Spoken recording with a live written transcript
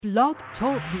Blog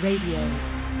Talk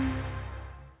Radio.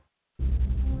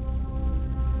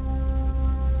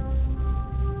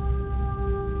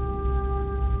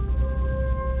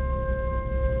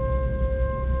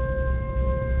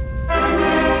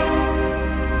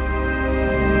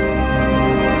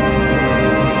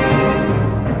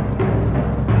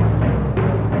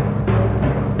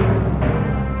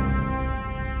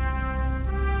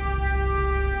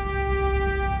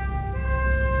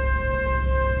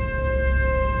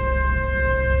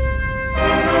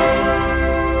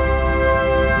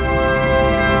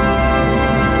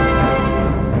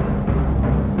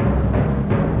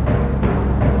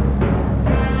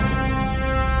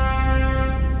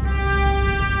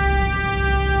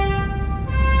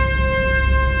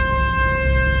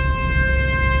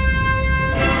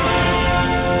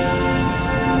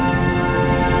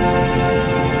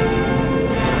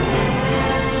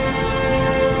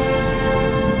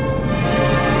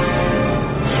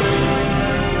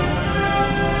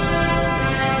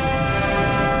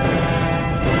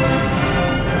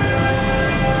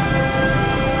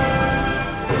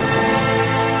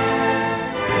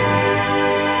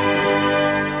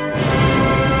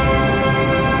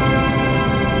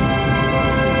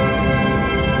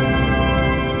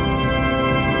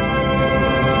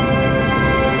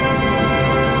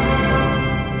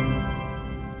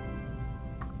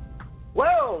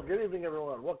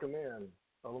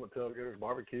 Tailgaters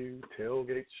BBQ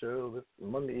Tailgate show this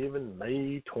Monday evening,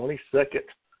 May 22nd.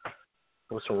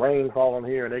 With some rain falling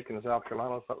here in Aiken, South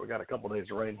Carolina. Looks like we got a couple of days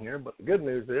of rain here. But the good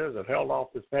news is it held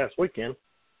off this past weekend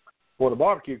for the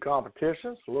barbecue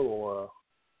competitions. A little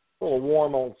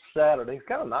warm on Saturday. It's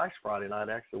kind of nice Friday night,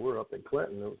 actually. We were up in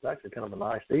Clinton. It was actually kind of a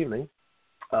nice evening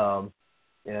and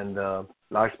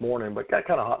nice morning, but got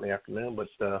kind of hot in the afternoon. But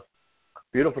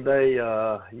beautiful day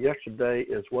yesterday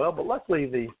as well. But luckily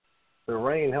the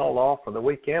rain held off for the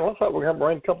weekend. Looks like we're going to have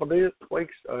rain a couple of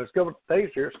days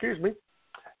here,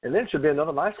 and then should be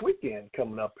another nice weekend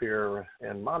coming up here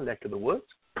in my neck of the woods.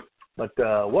 But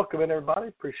welcome in, everybody.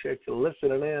 Appreciate you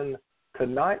listening in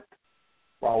tonight.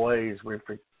 Always, we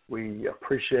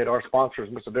appreciate our sponsors,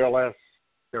 Mr.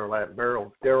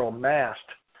 Daryl Mast,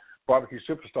 Barbecue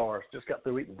Superstars. Just got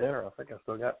through eating dinner. I think I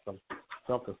still got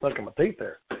something stuck in my teeth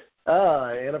there.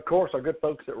 And, of course, our good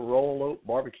folks at Roll Oak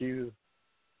Barbecue,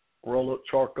 Roll Oak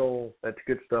Charcoal. That's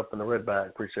good stuff in the red bag.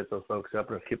 Appreciate those folks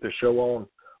helping us keep this show on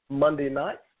Monday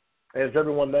night. As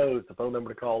everyone knows, the phone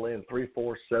number to call in,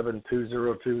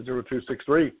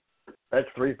 347-202-0263. That's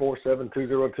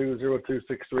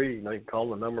 347-202-0263. You can call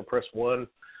the number, press 1.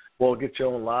 We'll get you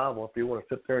on live. Or if you want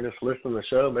to sit there and just listen to the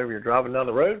show, maybe you're driving down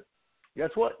the road, guess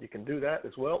what? You can do that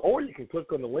as well. Or you can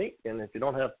click on the link, and if you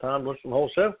don't have time to listen to the whole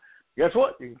show, guess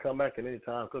what? You can come back at any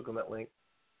time, click on that link.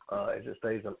 As it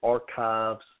stays in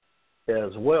archives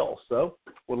as well. So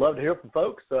we'd love to hear from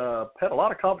folks. Had a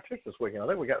lot of competitions this weekend. I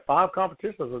think we got 5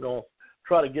 competitions we're going to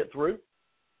try to get through.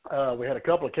 We had a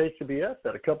couple of KCBS,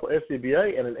 had a couple of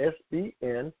SCBA, and an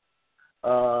SBN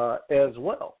as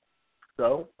well.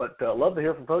 So, but love to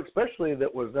hear from folks, especially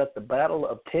that was at the Battle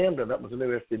of Camden. That was a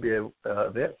new SCBA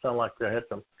event. Sounded like they had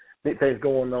some neat things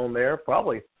going on there.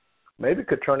 Probably, maybe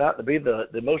could turn out to be the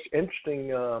most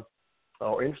interesting or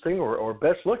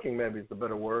best looking, maybe is the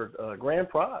better word, grand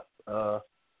prize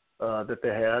that they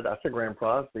had. I said grand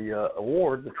prize, the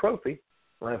award, the trophy.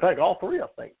 And in fact, all 3, I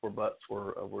think, were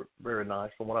very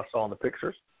nice from what I saw in the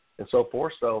pictures and so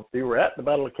forth. So if you were at the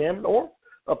Battle of Camden or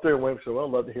up there in Williamson, I'd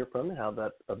love to hear from you how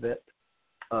that event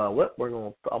went. I'm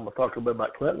going to talk a little bit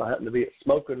about Clinton. I happen to be at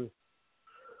Smoking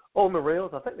on the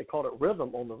Rails. I think they called it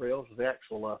Rhythm on the Rails, the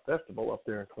actual festival up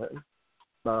there in Clinton.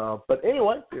 But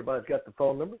anyway, everybody's got the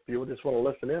phone number. If you just want to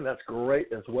listen in, that's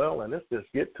great as well. And let's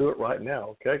just get to it right now,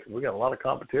 okay? Because we got a lot of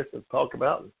competitions to talk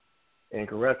about, and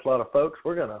congrats a lot of folks.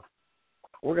 We're gonna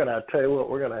tell you what,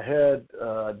 we're gonna head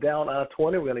down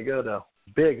I-20. We're gonna go to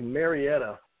Big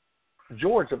Marietta,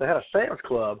 Georgia. They had a Sam's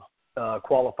Club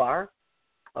qualifier.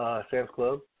 Sam's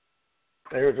Club.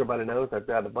 As everybody knows, they've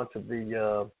got a bunch of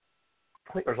the.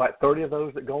 I think there's like 30 of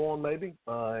those that go on maybe,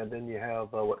 and then you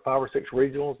have 5 or 6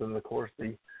 regionals, and of course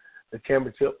the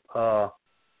championship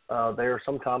there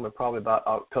sometime in probably about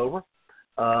October.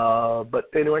 But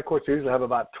anyway, of course, you usually have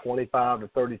about 25 to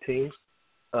 30 teams.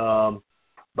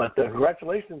 But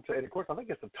congratulations, and of course I think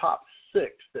it's the top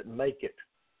 6 that make it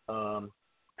to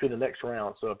the next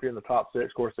round. So if you're in the top 6,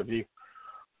 of course, if you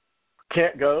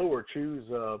can't go or choose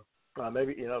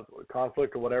maybe,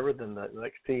 conflict or whatever, then the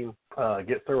next team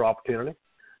gets their opportunity.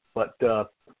 But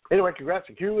anyway, congrats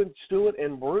to Hewlin, Stewart,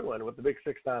 and Bruin with the big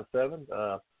 697.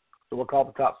 So we'll call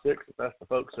the top 6 if that's the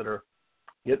folks that are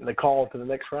getting the call to the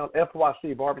next round.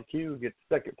 FYC Barbecue gets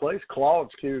second place.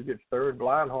 Claude's Q gets third.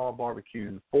 Blind Hall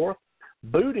Barbecue fourth.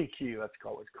 Booty Q, that's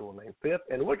always a cool name, fifth.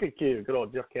 And Wicked Q, good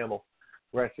old Jeff Campbell,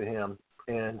 congrats to him,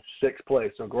 in sixth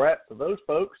place. So congrats to those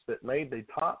folks that made the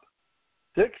top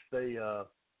six.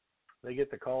 They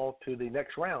get the call to the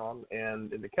next round.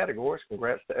 And in the categories,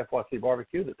 congrats to FYC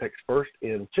Barbecue that takes first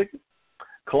in chicken.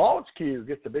 Claude's Q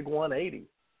gets the big 180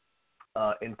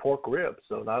 in pork ribs.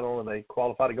 So not only they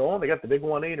qualify to go on, they got the big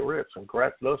 180 ribs. So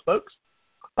congrats to those folks.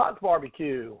 Potts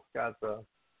Barbecue, guys,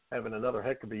 having another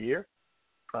heck of a year.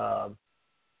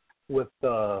 With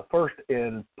first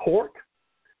in pork,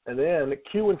 and then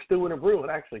Q and Stew and Brewing.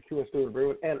 Actually, Q and Stew and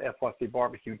Brewing and FYC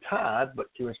Barbecue tied, but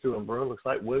Q and Stew and Brewing looks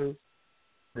like wins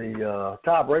the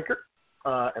tiebreaker,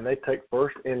 and they take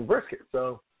first in brisket.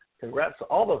 So congrats to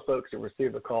all those folks that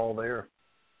received a call there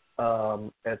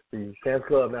at the Sam's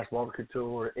Club National Barbecue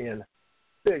Tour in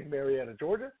Big Marietta,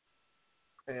 Georgia.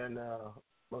 And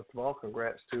most of all,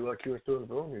 congrats to Q and Stew and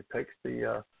Brewing, who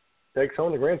takes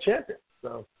home the grand champion.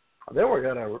 So then we're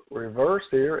going to reverse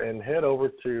here and head over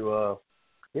to,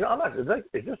 I'm not sure,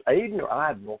 is this Aden or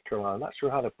Ayden, North Carolina? I'm not sure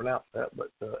how to pronounce that,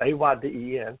 but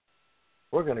Ayden.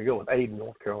 We're going to go with Aden,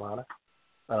 North Carolina.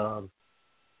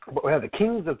 But we have the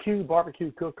Kings of Q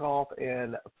Barbecue Cook-Off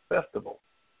and Festival.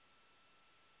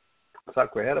 Looks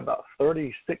like we had about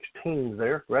 36 teams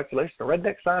there. Congratulations to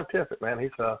Redneck Scientific, man. He's,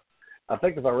 I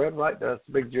think if I read right, that's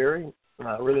Big Jerry,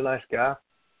 really nice guy.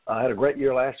 Had a great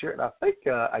year last year, and I think,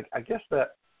 I guess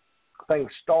that thing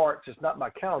starts, it's not my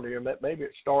calendar year, maybe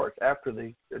it starts after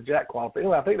the Jack qualifier.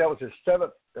 Anyway, I think that was his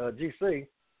seventh GC.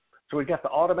 So we got the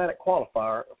automatic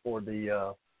qualifier for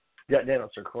the Jack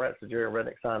Daniels. So congrats to Jerry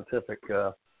Redneck Scientific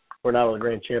for not only the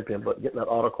grand champion, but getting that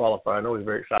auto qualifier. I know he's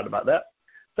very excited about that.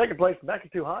 Second place,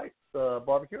 McAtoo Heights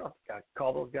Barbecue. I think I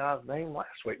called those guys' name last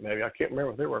week maybe. I can't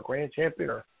remember if they were a grand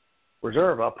champion or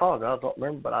reserve. I apologize. I don't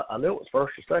remember, but I knew it was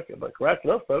first or second. But congrats to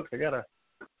those folks. They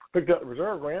picked up the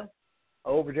reserve grand.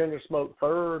 Old Virginia Smoke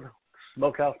third,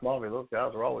 Smokehouse Molly, those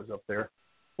guys are always up there.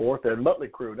 Fourth, and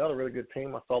Muttley Crew, another really good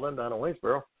team. I saw them down in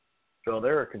Waynesboro. So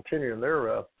they're continuing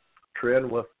their trend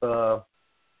with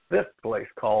fifth place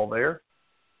call there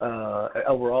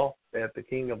overall at the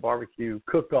King of Barbecue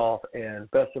Cook-Off and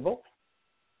Festival.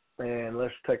 And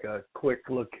let's take a quick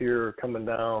look here coming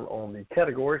down on the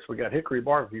categories. We got Hickory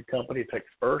Barbecue Company takes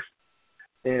first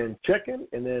in chicken,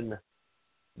 and then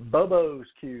Bobo's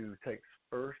Q takes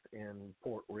first in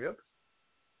pork ribs.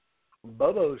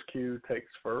 Bobo's Q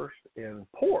takes first in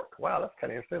pork. Wow, that's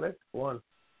kind of interesting. They won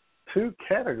 2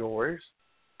 categories,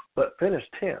 but finished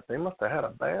 10th. They must have had a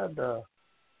bad,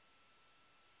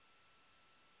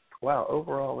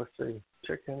 overall, let's see,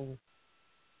 chicken,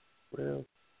 ribs.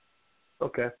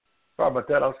 Okay, sorry about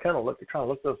that. I was kind of trying to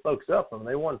look those folks up, and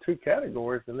they won 2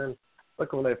 categories, and then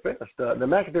look when they finished. The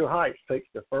McAdoo Heights takes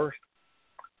the first.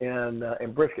 And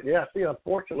brisket, yeah, see,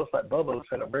 unfortunately, it looks like Bubba's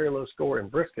had a very low score in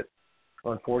brisket.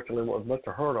 Unfortunately, what must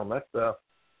have hurt them.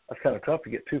 That's kind of tough to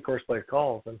get 2 first-place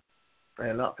calls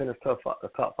and not finish the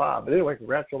top 5. But anyway,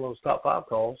 congrats on those top 5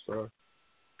 calls.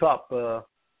 Top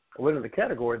winning the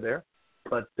category there.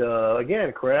 But,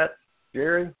 again, congrats,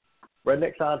 Jerry,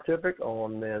 Redneck Scientific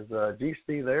on his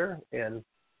GC there in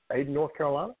Aden, North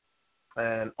Carolina,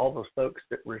 and all those folks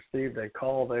that received a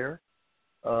call there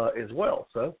as well.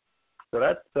 So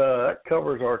that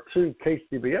covers our 2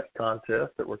 KCBS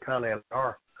contests that were kind of in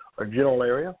our general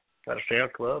area at a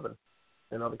Sam's Club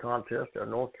and other contests in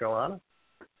North Carolina.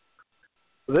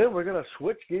 Then we're going to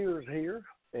switch gears here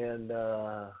and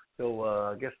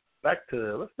go, I guess, let's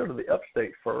go to the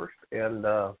upstate first and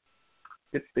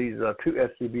get these 2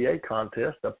 SCBA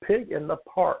contests, the Pig in the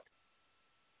Park.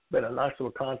 Been a nice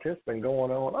little contest, been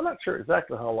going on. I'm not sure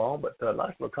exactly how long, but a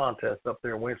nice little contest up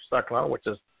there in Williamson, South Carolina, which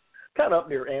is kind of up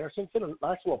near Anderson. It's in a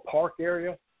nice little park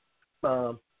area.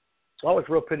 Always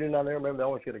real pretty down there. Remember, they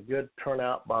always get a good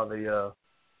turnout by the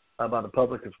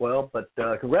public as well. But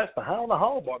congrats to High on the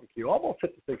Hall Barbecue. Almost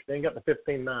hit the 16, got the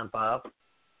 15.95.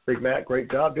 Big Mac,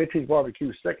 great job. JT's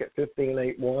Barbecue second,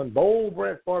 15.81. Bold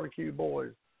Branch Barbecue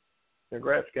boys.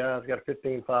 Congrats, guys. Got a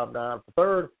 15.59 for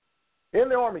third. In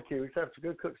the Army Queue, he's had some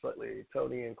good cooks lately,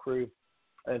 Tony and crew.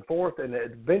 And fourth, in the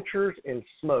Adventures in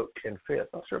Smoke in fifth.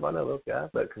 Not sure if I know those guys,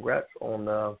 but congrats on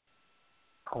the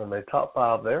top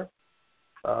 5 there.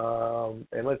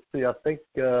 And let's see, I think,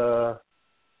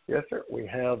 yes, sir, we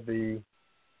have the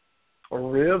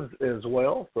ribs as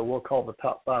well. So we'll call the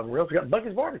top 5 ribs. We got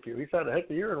Bucky's Barbecue. He's had a heck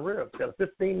of a year in ribs. Got a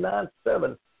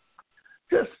 15.97.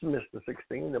 Just missed the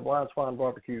 16. The Blind Swine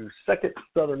Barbecue second.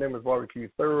 Southern Embers Barbecue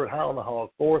third. High on the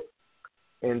Hog fourth.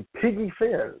 And Piggy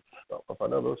Fins. I don't know if I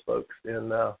know those folks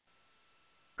in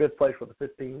fifth place with a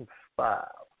 15.5.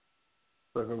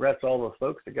 So congrats to all those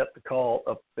folks that got the call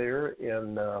up there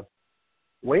in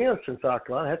Williamson, South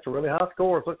Carolina. Had some really high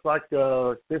scores. Looks like,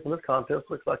 from this contest,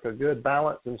 looks like a good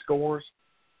balance in scores.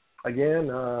 Again,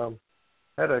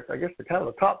 had I guess the kind of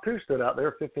the top two stood out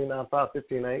there, 15-9, 5,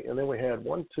 15-8, and then we had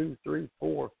 1, 2, 3,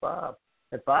 4, 5,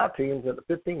 and 5 teams at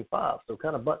the 15-5, so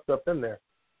kind of butts up in there.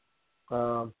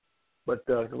 But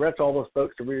congrats to all those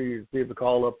folks to really receive the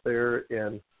call up there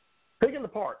in Pig in the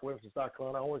Park, Williamson, South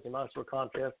Carolina. Always a nice little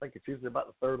contest. I think it's usually about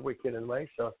the third weekend in May,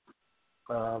 so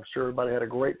I'm sure everybody had a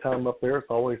great time up there. It's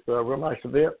always a real nice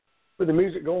event with the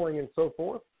music going and so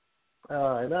forth.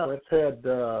 And now let's head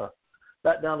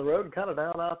back down the road and kind of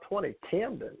down I-20.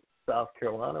 Camden, South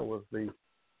Carolina was the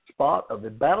spot of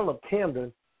the Battle of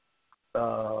Camden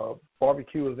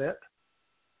barbecue event.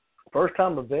 First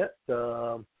time event,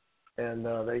 and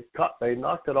they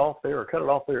knocked it off there, or cut it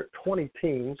off there at 20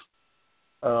 teams.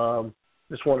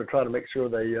 Just wanted to try to make sure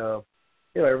they,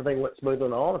 everything went smoothly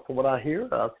and on. And from what I hear,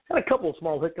 had a couple of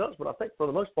small hiccups, but I think for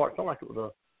the most part, it sounded like it was a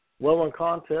well-run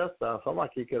contest. Sounded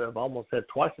like you could have almost had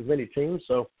twice as many teams.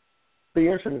 So be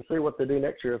interesting to see what they do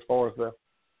next year as far as the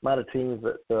amount of teams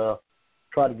that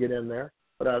try to get in there.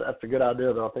 But that's a good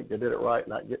idea, though. I think they did it right,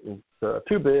 not getting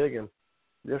too big and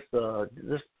just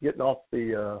getting off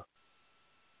the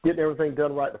getting everything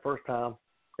done right the first time,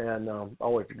 and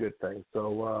always a good thing.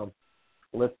 So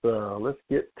let's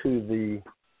get to the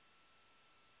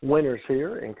winners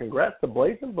here, and congrats to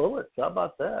Blazing Bullets. How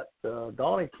about that?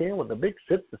 Dawn and Ken with the big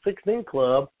 6-16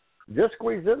 club. Just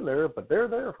squeezed in there, but they're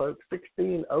there, folks,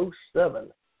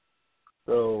 1607.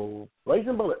 So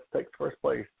Blazing Bullets takes first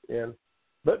place in,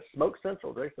 but Smoke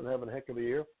Central, Jason having a heck of a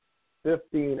year.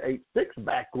 1586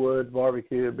 Backwoods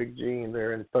Barbecue, Big Gene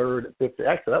there in third at 50.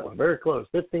 Actually, that was very close.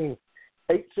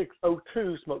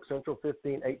 158602 Smoke Central,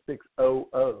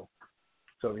 158600.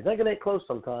 So if you think it ain't close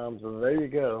sometimes, well, there you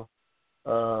go.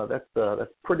 That's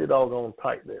pretty doggone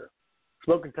tight there.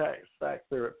 Smoking Tax back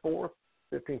there at fourth,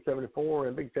 1574,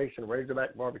 and Big Jason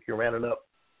Razorback Barbecue rounded up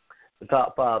the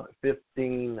top five at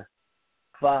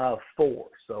 1554.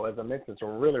 So as I mentioned,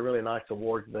 some really, really nice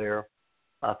awards there.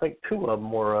 I think two of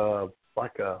them were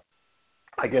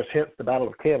hence the Battle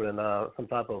of Camden, some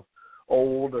type of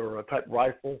old or a type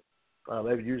rifle,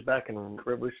 maybe used back in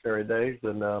Revolutionary days.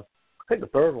 And I think the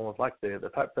third one was like the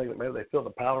type thing that maybe they fill the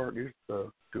powder, used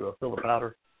to fill the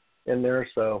powder in there.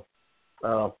 So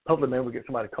hopefully maybe we get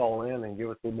somebody to call in and give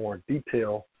us a little more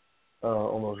detail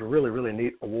on those really, really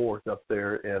neat awards up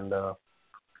there in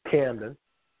Camden.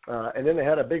 And then they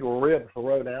had a big rib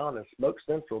throwdown, and Smoke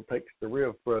Central takes the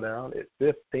rib throwdown at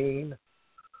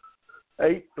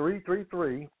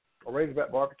 15-8-3-3-3.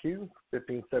 Razorback Barbecue,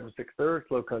 1576 third.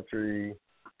 Slow Country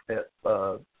at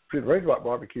Razorback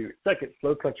Barbecue at second.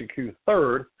 Slow Country Q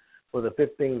third with a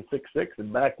 1566,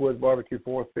 and Backwoods Barbecue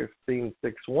fourth,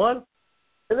 1561.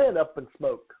 And then Up in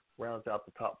Smoke rounds out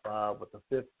the top five with a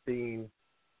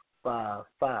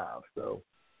 1555. So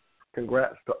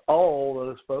congrats to all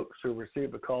those folks who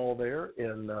received a call there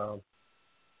in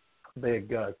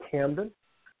big Camden.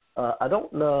 I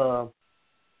don't know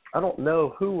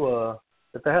who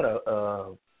if they had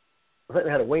I think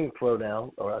they had a wing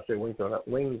throwdown, or I say wing throwdown,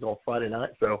 wings on Friday night.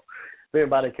 So if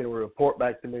anybody can report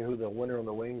back to me who the winner on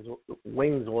the wings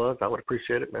was, I would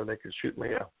appreciate it. Maybe they could shoot me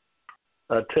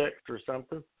a text or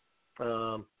something.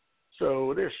 So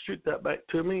just shoot that back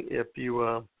to me if you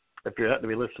happen to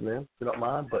be listening, if you don't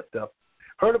mind. But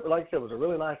heard it, like I said, it was a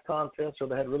really nice contest. So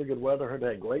they had really good weather. Heard they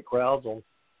had great crowds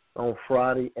on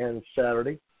Friday and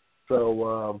Saturday.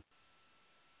 So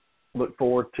look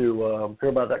forward to hear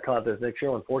about that contest next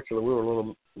year. Unfortunately, we were a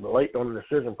little late on the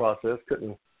decision process.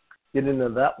 Couldn't get into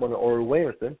that one or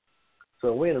Williamson.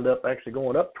 So we ended up actually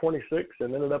going up 26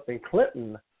 and ended up in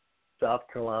Clinton, South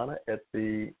Carolina at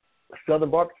the Southern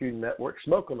Barbecue Network,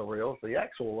 Smoke on the Rails. The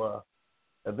actual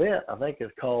event, I think,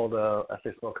 is called, I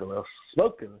say Smoke on the Rails,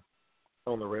 Smoking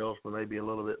on the Rails, but maybe a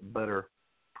little bit better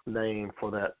name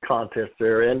for that contest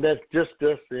there. And that's just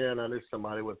in. I knew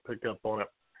somebody would pick up on it.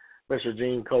 Mr.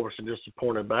 Gene Culberson just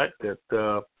reported back that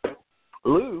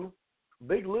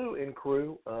Big Lou and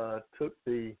crew took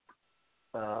the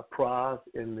prize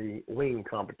in the wing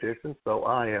competition. So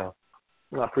I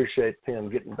appreciate him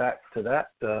getting back to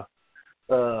that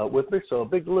with me. So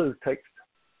Big Lou takes,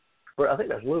 I think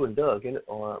that's Lou and Doug, isn't it,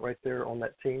 right there on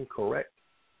that team, correct?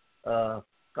 I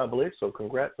believe so.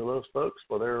 Congrats to those folks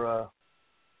for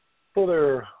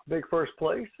their big first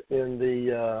place in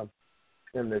the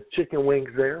chicken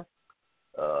wings there.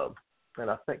 And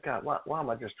I think, God, why am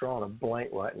I just drawing a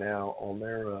blank right now on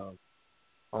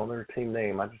their team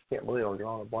name? I just can't believe I'm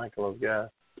drawing a blank on those guys.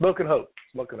 Smoking Hope.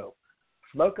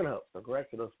 Congrats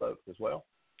to those folks as well.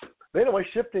 But anyway,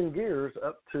 shifting gears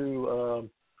up to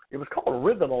it was called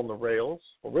Rhythm on the Rails,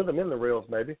 or Rhythm in the Rails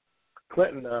maybe.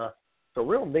 Clinton, it's a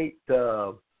real neat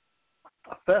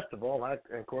festival,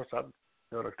 and of course I'm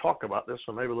going to talk about this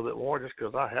one maybe a little bit more just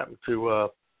because I happen to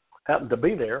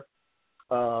be there.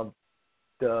 The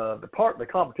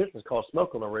competition is called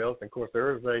Smoke on the Rails, and of course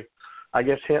there is I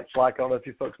guess hints like, I don't know if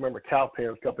you folks remember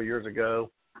Cowpens a couple of years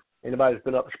ago. Anybody who's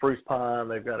been up to Spruce Pine,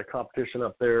 they've got a competition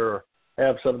up there, or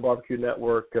have Southern Barbecue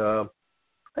Network. I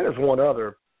think there's one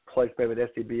other place, maybe the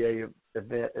SCBA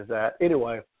event is at.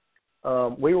 Anyway,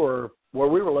 where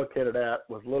we were located at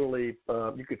was literally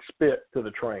you could spit to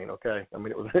the train. Okay, I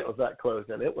mean it was that close,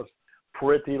 and it was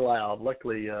pretty loud.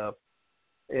 Luckily,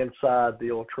 inside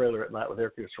the old trailer at night with air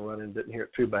conditioning running, didn't hear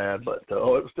it too bad, but it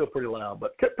was still pretty loud.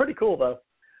 But pretty cool though.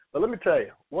 But let me tell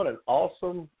you, what an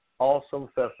awesome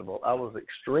festival. I was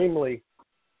extremely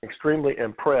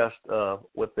impressed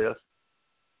with this,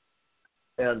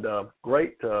 and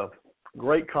great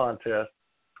contest.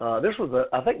 This was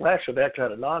I think last year they actually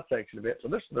had a non-sanctioned event, so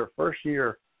this is their first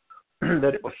year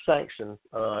that it was sanctioned,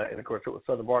 and of course it was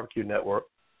Southern Barbecue Network.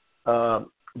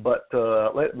 But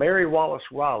Mary Wallace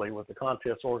Riley was the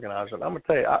contest organizer, and I'm going to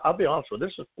tell you, I'll be honest with you,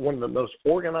 this is one of the most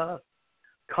organized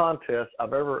contests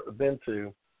I've ever been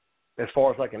to, as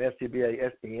far as like an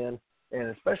SCBA, SBN,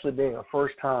 and especially being a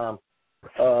first time.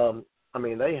 I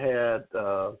mean, they had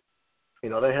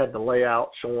they had the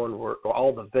layout showing where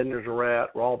all the vendors are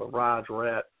at, where all the rides are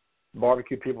at.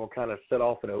 Barbecue people kind of set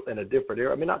off in a different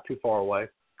area. I mean, not too far away.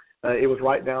 It was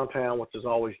right downtown, which is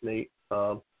always neat.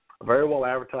 Very well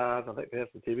advertised. I think they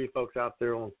had some TV folks out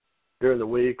there during the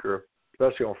week, or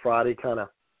especially on Friday, kind of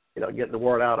getting the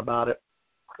word out about it.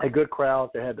 A good crowd.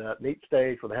 They had a neat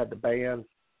stage where they had the bands.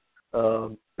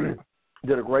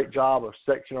 Did a great job of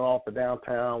sectioning off the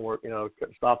downtown where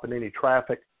couldn't stop in any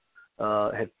traffic.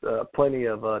 Had plenty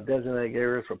of designated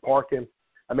areas for parking.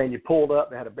 I mean, you pulled up,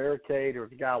 they had a barricade. There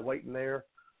was a guy waiting there.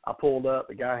 I pulled up.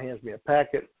 The guy hands me a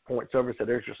packet, points over, and said,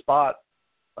 "There's your spot."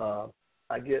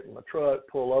 I get in my truck,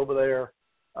 pull over there,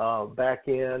 back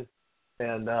in,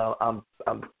 and I'm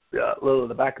literally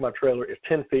the back of my trailer is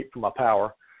 10 feet from my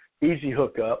power, easy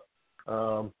hookup.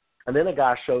 And then a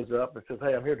guy shows up and says,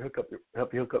 "Hey, I'm here to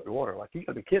help you hook up your water." Like, you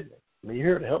got to be kidding me. I mean, you're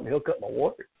here to help me hook up my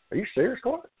water? Are you serious,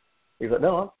 Clark? He's like,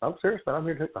 "No, I'm serious, man. I'm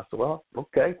here to hook." I said, "Well,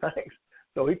 okay, thanks."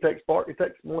 So he takes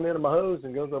one end of my hose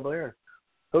and goes over there and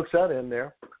hooks that in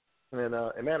there. And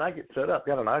man, I get set up.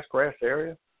 Got a nice grass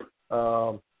area.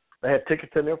 They had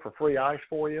tickets in there for free ice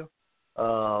for you.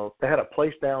 They had a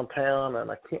place downtown, and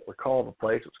I can't recall the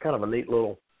place. It was kind of a neat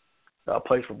little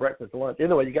place for breakfast and lunch.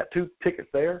 Anyway, you got 2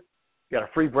 tickets there. You got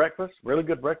a free breakfast, really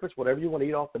good breakfast, whatever you want to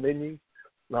eat off the menu.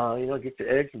 Get your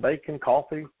eggs and bacon,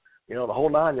 coffee, the whole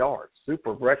 9 yards.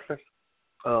 Super breakfast.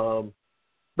 But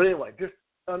anyway, just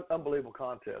unbelievable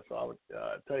contest. So I would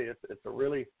tell you, it's a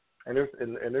really and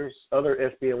there's other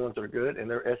SBA ones that are good, and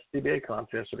there are SCBA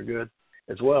contests that are good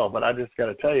as well. But I just got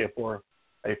to tell you, for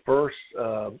a first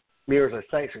year as a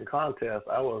sanctioned contest,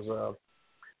 I was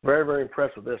very, very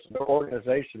impressed with this. The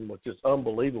organization was just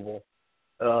unbelievable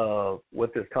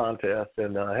with this contest,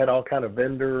 and had all kind of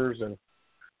vendors and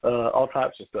all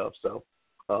types of stuff. So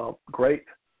great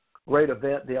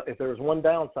event. If there was one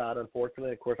downside,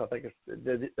 unfortunately, of course, I think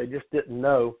they just didn't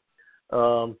know.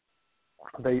 Of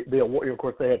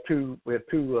course, we had two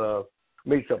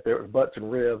meets up there. It was butts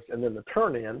and ribs, and then the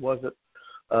turn-in wasn't.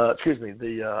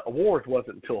 The awards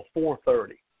wasn't until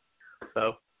 4:30.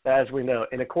 So as we know,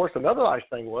 and of course, another nice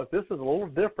thing was this is a little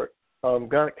different.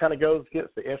 Kind of goes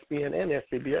against the SBN and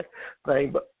SCBA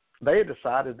thing, but they had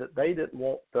decided that they didn't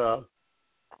want.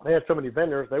 They had so many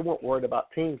vendors, they weren't worried about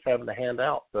teams having to hand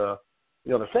out the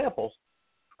samples,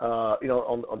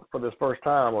 for this first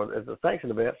time or as a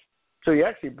sanctioned event. So you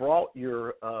actually brought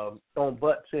your own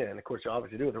butts in. Of course, you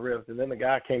obviously do with the ribs, and then the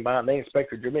guy came by and they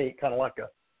inspected your meat, kind of like a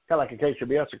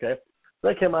KCBS, okay?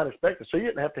 They came out and inspected, so you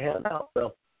didn't have to hand it out.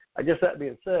 So I guess that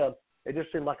being said, it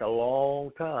just seemed like a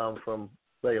long time from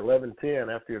say 11:10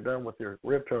 after you're done with your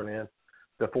rib turn-in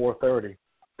to 4:30,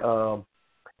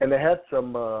 and they had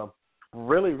some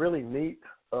really, really neat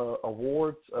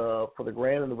awards for the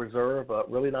Grand and the Reserve.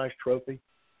 Really nice trophy,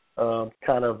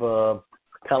 kind of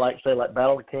like say like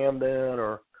Battle of Camden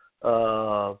or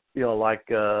like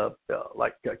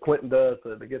Quentin does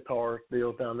the guitar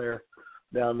deals down there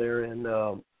in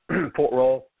Fort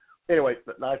Royal. Anyway,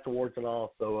 but nice awards and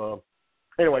all. So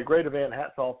anyway, great event.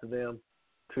 Hats off to them.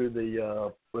 To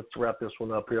the let's wrap this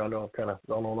one up here. I know I'm kind of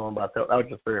going on about that. I was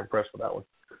just very impressed with that one.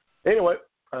 Anyway,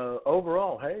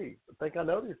 overall, hey, I think I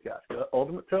know these guys.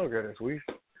 Ultimate Tailgaters.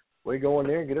 we go in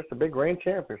there and get us a big grand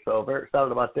champion. So very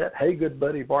excited about that. Hey, Good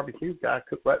Buddy Barbecue, guy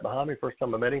cooked right behind me. First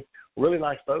time I met him. Really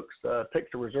nice folks.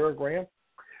 Takes the reserve grand.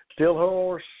 Steel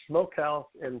Horse Smokehouse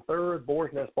in third.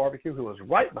 Boar's Nest Barbecue, who was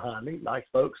right behind me. Nice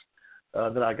folks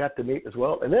that I got to meet as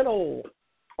well. And then On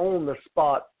the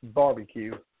Spot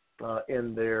Barbecue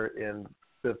in there in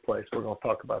fifth place. We're going to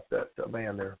talk about that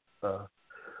man there,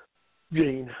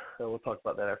 Gene. We'll talk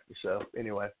about that after the show.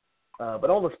 Anyway.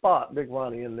 But On the Spot, Big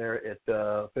Ronnie in there at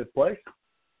fifth place.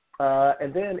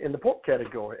 And then in the pork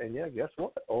category, and yeah, guess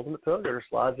what? Ultimate Tailgater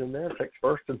slides in there, takes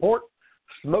first in pork.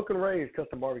 Smoke and Raise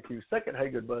Custom Barbecue, second. Hey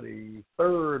Good Buddy,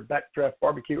 third. Backdraft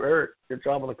Barbecue, Eric, good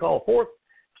job on the call, fourth.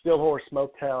 Steel Horse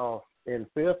Smokehouse in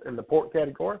fifth in the pork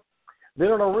category.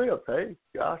 Then on our ribs, hey,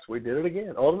 gosh, we did it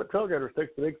again. Ultimate Tailgaters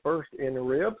takes the big first in the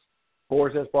ribs.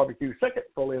 Boar's Nest Barbecue, second.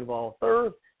 Fully Involved,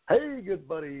 third. Hey Good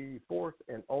Buddy, fourth.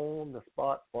 And On the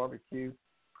Spot Barbecue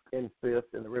in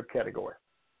fifth in the rib category.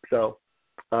 So,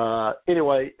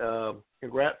 anyway,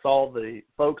 congrats all the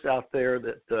folks out there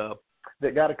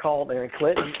that got a call there in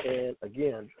Clinton. And,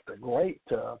 again, a great,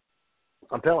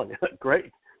 I'm telling you, a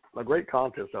great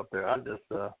contest up there. I'm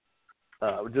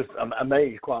I'm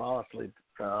amazed, quite honestly,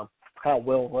 how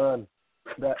well run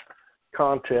that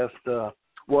contest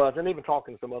was. And even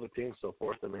talking to some other teams and so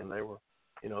forth, I mean, they were,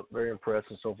 very impressed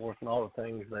and so forth, and all the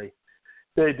things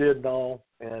they did and all.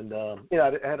 And, I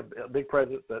had a big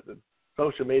presence at the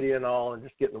social media and all, and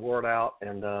just getting the word out,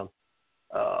 and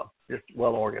just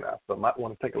well organized. So I might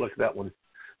want to take a look at that one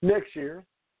next year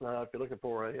if you're looking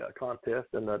for a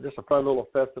contest. And just a fun little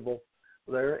festival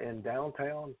there in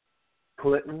downtown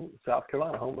Clinton, South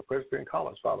Carolina, home of Presbyterian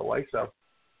College, by the way. So,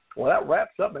 well, that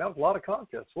wraps up, and that was a lot of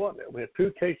contests, wasn't it? We had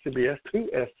 2 KCBS, 2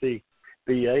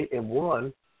 SCBA, and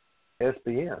 1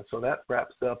 SBN. So that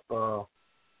wraps up all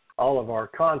of our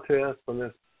contests from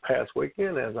this past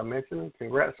weekend. As I mentioned,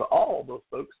 congrats to all those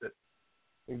folks that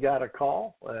got a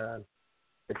call. And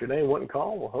if your name wasn't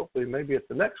called, well, hopefully maybe it's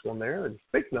the next one there. And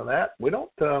speaking of that, we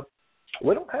don't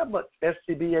have much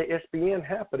SCBA, SBN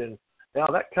happening now.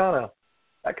 That kind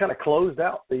of closed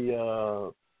out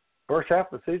the first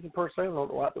half of the season per se. I don't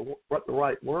know what the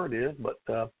right word is, but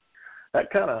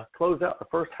that kind of closed out the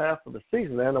first half of the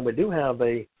season. And then we do have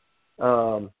a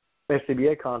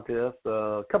SCBA contest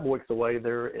a couple weeks away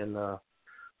there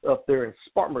up there in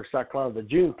Spartanburg, South Carolina, the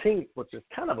Juneteenth, which is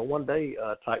kind of a one-day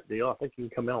type deal. I think you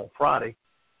can come out on Friday,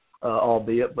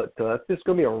 albeit, but it's just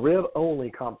going to be a rib-only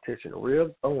competition, at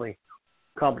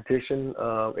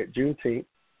Juneteenth.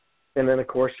 And then, of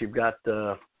course, you've got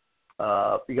the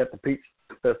Peach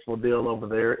Festival deal over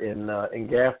there in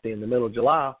Gaffney in the middle of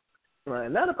July.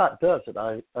 And that about does it.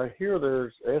 I hear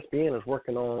SBN is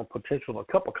working on a potential of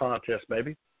a couple contests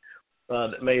maybe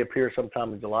that may appear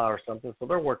sometime in July or something. So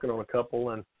they're working on a couple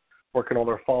and working on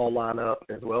their fall lineup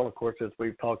as well. Of course, as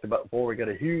we've talked about before, we got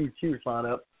a huge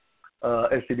lineup,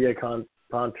 SCBA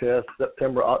contest,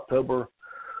 September, October,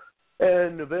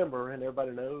 and November. And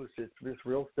everybody knows it's just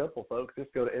real simple, folks.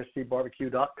 Just go to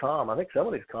scbarbecue.com. I think some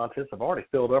of these contests have already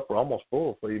filled up or almost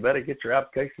full, so you better get your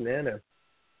application in and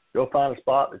go find a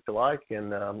spot that you like,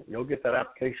 and you'll get that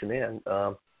application in.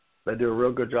 They do a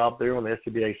real good job there on the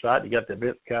SCBA site. You got the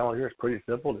events calendar. It's pretty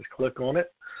simple. Just click on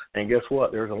it, and guess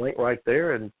what? There's a link right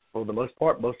there, and for the most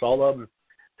part, most all of them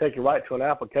take you right to an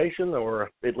application, or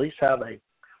at least have a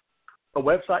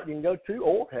website you can go to,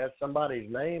 or has somebody's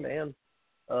name and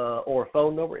or a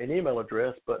phone number and email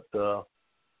address. But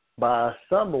by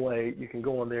some way, you can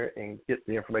go in there and get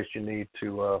the information you need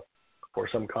to for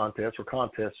some contests or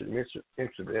contests you're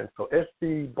interested in. So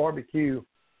scbarbecue.com.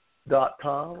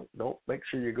 Don't make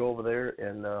sure you go over there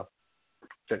and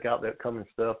check out the upcoming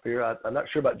stuff here. I'm not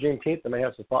sure about Juneteenth. They may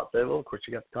have some spots available. Of course,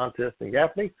 you got the contest in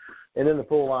Gaffney, and then the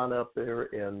full lineup there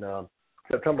in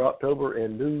September, October,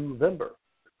 and November.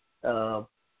 I'm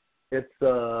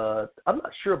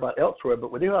not sure about elsewhere,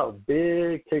 but we do have a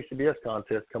big KCBS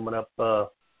contest coming up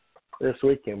this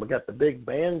weekend. We got the big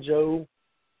Banjo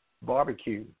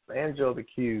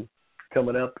BBQ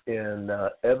coming up in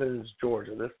Evans,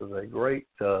 Georgia. This is a great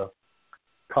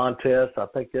contest. I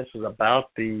think this is about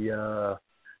the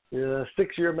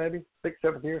 6th year, maybe 6th,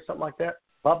 7th year, something like that.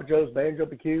 Papa Joe's Banjo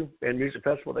BBQ and Music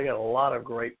Festival. They got a lot of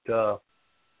great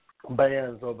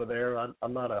bands over there. I'm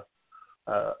not a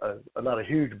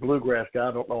huge bluegrass guy.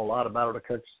 I don't know a lot about it, the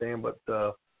country scene, but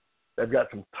they've got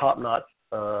some top-notch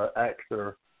acts that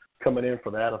are coming in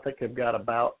for that. I think they've got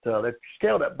about they've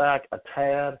scaled it back a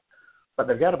tad, but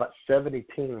they've got about 70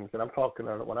 teams. And when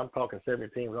I'm talking 70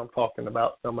 teams, I'm talking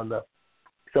about some of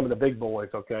the big boys.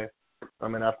 Okay, I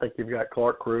mean, I think you've got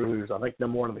Clark Crew, who's I think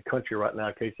number one in the country right now,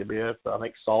 KCBS. I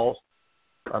think Sauls.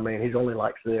 I mean, he's only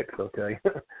like 6. Okay,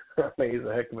 I mean, he's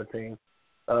a heck of a team.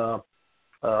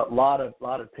 Lot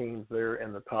of teams there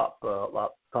in the top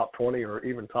 20 or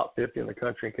even top 50 in the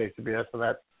country in KCBS, and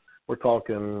that we're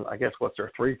talking, I guess, what's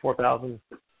there, 3,000-4,000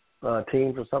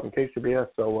 teams or something in KCBS.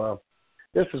 So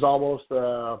this is almost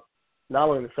not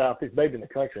only in the Southeast, maybe in the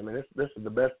country. I mean, this is the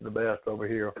best of the best over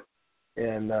here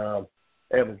in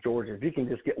Evans, Georgia. If you can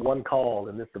just get one call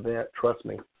in this event, trust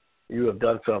me, you have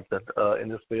done something in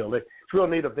this field. It's a real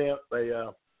neat event. They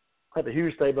have a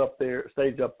huge stage up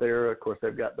there. Of course,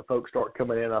 they've got the folks start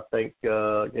coming in. I think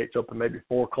gates open maybe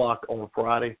 4 o'clock on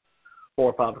Friday, 4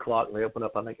 or 5 o'clock, and they open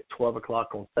up, I think, at 12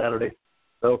 o'clock on Saturday.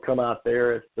 They'll come out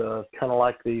there. It's kind of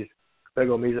like these big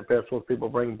old music festivals. People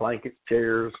bring blankets,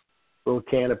 chairs, little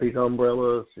canopies,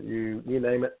 umbrellas, you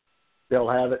name it. They'll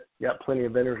have it. Got plenty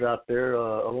of vendors out there.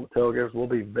 Old Tailgaters will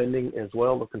be vending as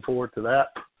well. Looking forward to that.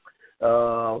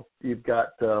 You've got,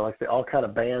 like I say, all kind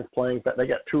of bands playing. In fact, they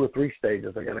got 2 or 3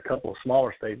 stages. They got a couple of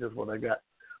smaller stages where they've got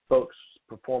folks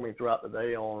performing throughout the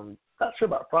day on, not sure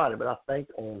about Friday, but I think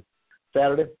on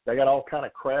Saturday. They got all kind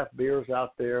of craft beers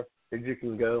out there that you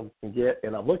can go and get.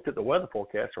 And I've looked at the weather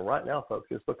forecast, and right now, folks,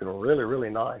 it's looking really, really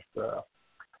nice. A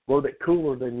little bit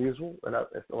cooler than usual. And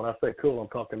when I say cool, I'm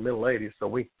talking middle 80s. So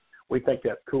we think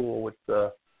that's cool. It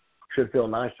should feel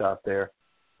nice out there.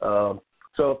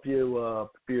 So if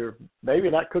you're maybe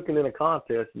not cooking in a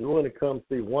contest, and you want to come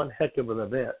see one heck of an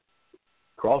event,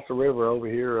 cross the river over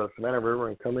here, Savannah River,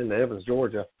 and come into Evans,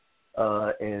 Georgia,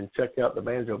 and check out the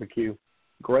Banjo BBQ.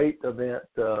 Great event,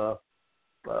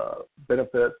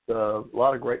 benefits, a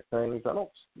lot of great things. I'm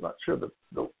not sure the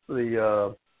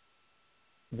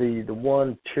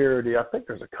one charity. I think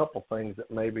there's a couple things that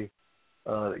maybe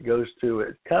that goes to it.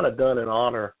 It's kind of done in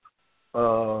honor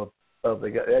of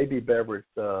the AB Beverage.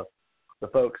 The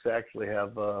folks actually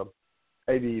have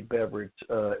AB Beverage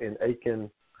in Aiken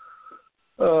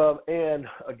and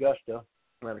Augusta,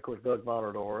 and of course Doug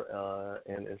Vonador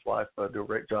and his wife do a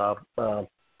great job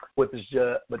with this.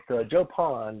 But Joe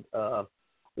Pond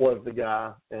was the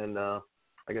guy, and I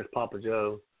guess Papa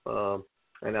Joe,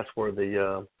 and that's where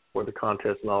the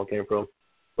contest and all came from.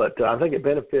 But I think it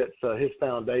benefits his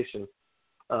foundation,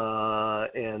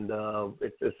 and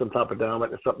it's some type of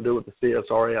endowment. It's something to do with the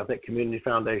CSRA, I think Community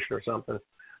Foundation or something,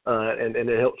 and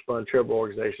it helps fund charitable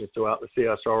organizations throughout the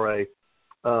CSRA.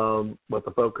 With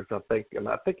the focus, I think it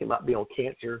might be on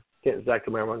cancer. Can't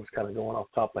exactly remember. I'm just kind of going off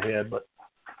the top of my head, but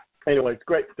anyway, it's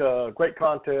great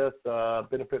contest.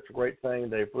 Benefits a great thing.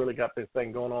 They've really got this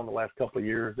thing going on the last couple of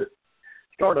years. It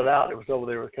started out, it was over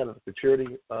there with kind of the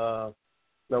security over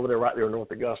there right there in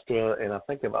North Augusta, and I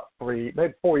think about 3,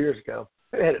 maybe 4 years ago.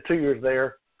 They had it 2 years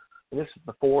there, and this is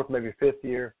the 4th, maybe 5th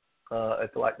year.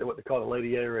 It's like what they call the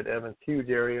Lady Area at Evans, huge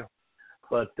area.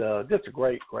 But just a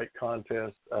great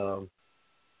contest.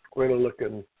 Really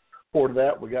looking forward to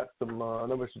that. We got some, I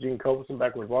know Mr. Gene Colson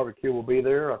back with barbecue will be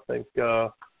there. I think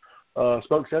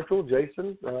Smoke Central,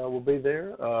 Jason will be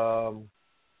there.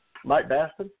 Mike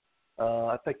Baston,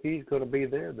 I think he's going to be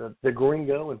there. The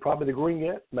Gringo and probably the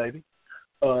Greenette, maybe.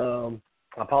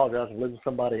 I apologize for leaving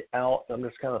somebody out. I'm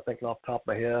just kind of thinking off the top of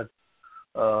my head.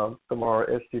 Some of our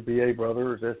SCBA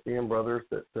brothers, SDM brothers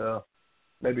that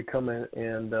maybe come in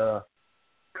and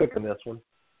cook in this one.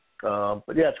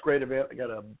 But, yeah, it's a great event. They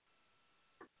got a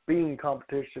bean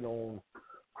competition on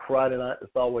Friday night.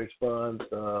 It's always fun.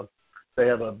 They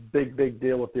have a big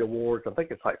deal with the awards. I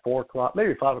think it's like 4 o'clock,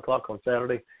 maybe 5 o'clock on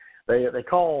Saturday. They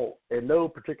call, in no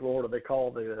particular order, they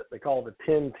call the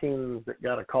 10 teams that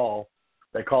got a call.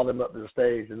 They call them up to the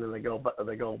stage, and then they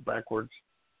go backwards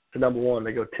to number 1.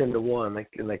 They go 10 to 1,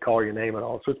 and they call your name and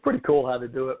all. So it's pretty cool how they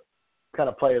do it. Kind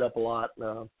of play it up a lot. I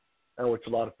know it's a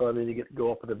lot of fun. Then you get to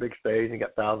go up to the big stage, and you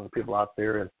got thousands of people out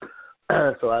there, and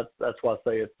so that's why I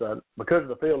say it's because of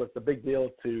the field. It's a big deal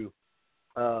to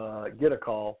get a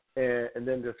call, and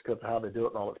then just because of how they do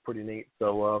it and all, it's pretty neat.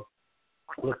 So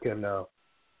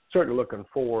certainly looking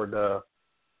forward to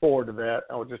that.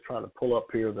 I was just trying to pull up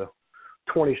here the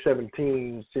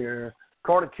 2017s here.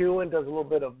 Carter Kuhn does a little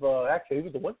bit of actually he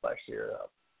was the one last year.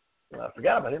 I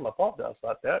forgot about him. I apologize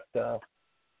about that.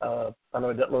 I know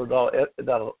he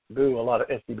doesn't do a lot of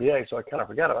SDBA, so I kind of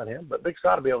forgot about him. But big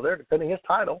excited to be over there defending his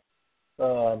title.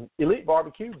 Elite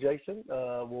Barbecue, Jason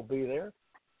will be there.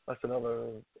 That's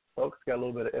another folks got a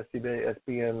little bit of SDBA,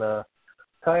 SBN.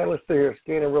 Let's see here,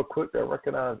 scanning real quick. I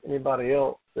recognize anybody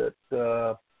else that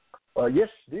yes,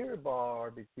 Deer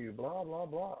Barbecue, blah blah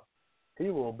blah. He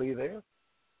will be there.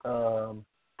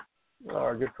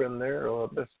 Our good friend there,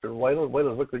 Mr. Whalers.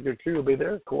 Whalers look like good too. Will be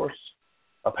there, of course.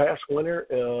 A past winner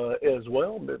as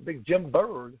well. Big Jim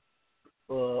Berg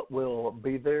will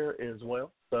be there as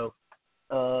well. So,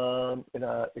 of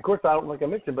course, I don't think I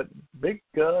mentioned, but Big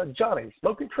Johnny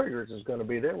Smoking Triggers is going to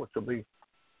be there, which will be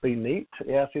be neat.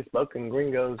 Yeah, I see Smoking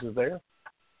Gringos is there.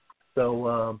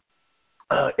 So,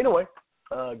 anyway,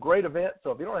 great event.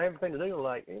 So if you don't have anything to do,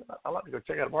 like, I'd like to go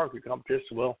check out a barbecue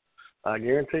competition. Well, I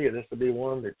guarantee you this would be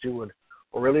one that you would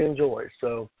really enjoy.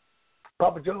 So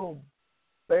Papa Joe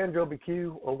Banjo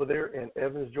BBQ over there in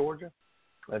Evans, Georgia.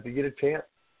 If you get a chance,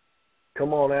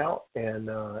 come on out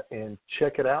and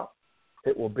check it out.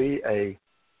 It will be a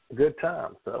good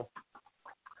time. So,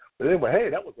 but anyway, hey,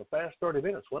 that was a fast 30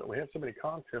 minutes. We had so many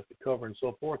contests to cover and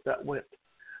so forth. That went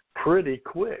pretty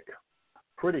quick.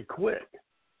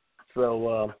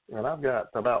 So, and I've got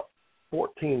about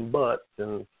 14 butts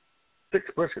and 6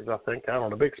 briskets, I think, out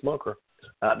on a big smoker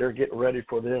out there getting ready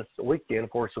for this weekend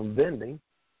for some vending.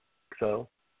 So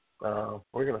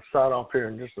we're going to sign off here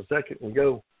in just a second and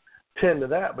go tend to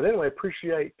that. But anyway,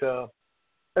 appreciate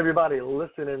everybody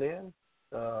listening in.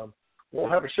 We'll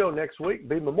have a show next week,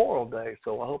 be Memorial Day.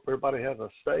 So I hope everybody has a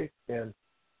safe and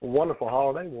wonderful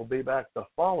holiday. We'll be back the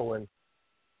following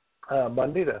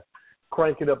Monday to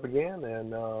crank it up again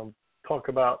and talk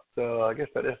about, I guess,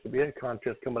 that SWBA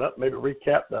contest coming up. Maybe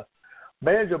recap the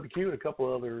Banjo BBQ and a couple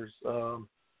of others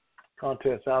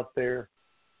contests out there,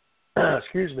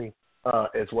 excuse me,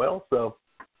 as well. So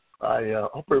I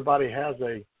hope everybody has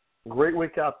a great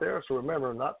week out there. So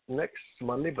remember, not next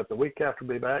Monday, but the week after,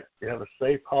 be back. You have a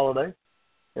safe holiday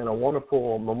and a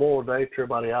wonderful Memorial Day to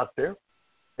everybody out there.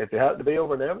 If you happen to be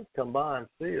over in Evans, come by and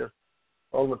see us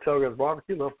on the Tailgaters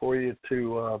Barbecue. Love for you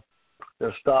to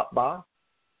stop by.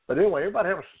 But anyway, everybody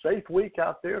have a safe week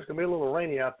out there. It's going to be a little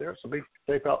rainy out there, so be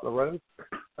safe out on the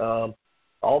road.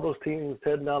 All those teams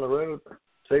heading down the road,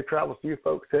 safe travels to you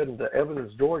folks heading to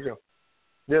Evans, Georgia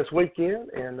this weekend,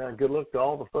 and good luck to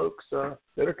all the folks that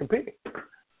are competing.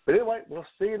 But anyway, we'll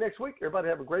see you next week. Everybody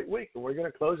have a great week, and we're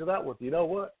going to close it out with, you know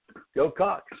what? Go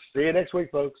Cox. See you next week,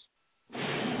 folks.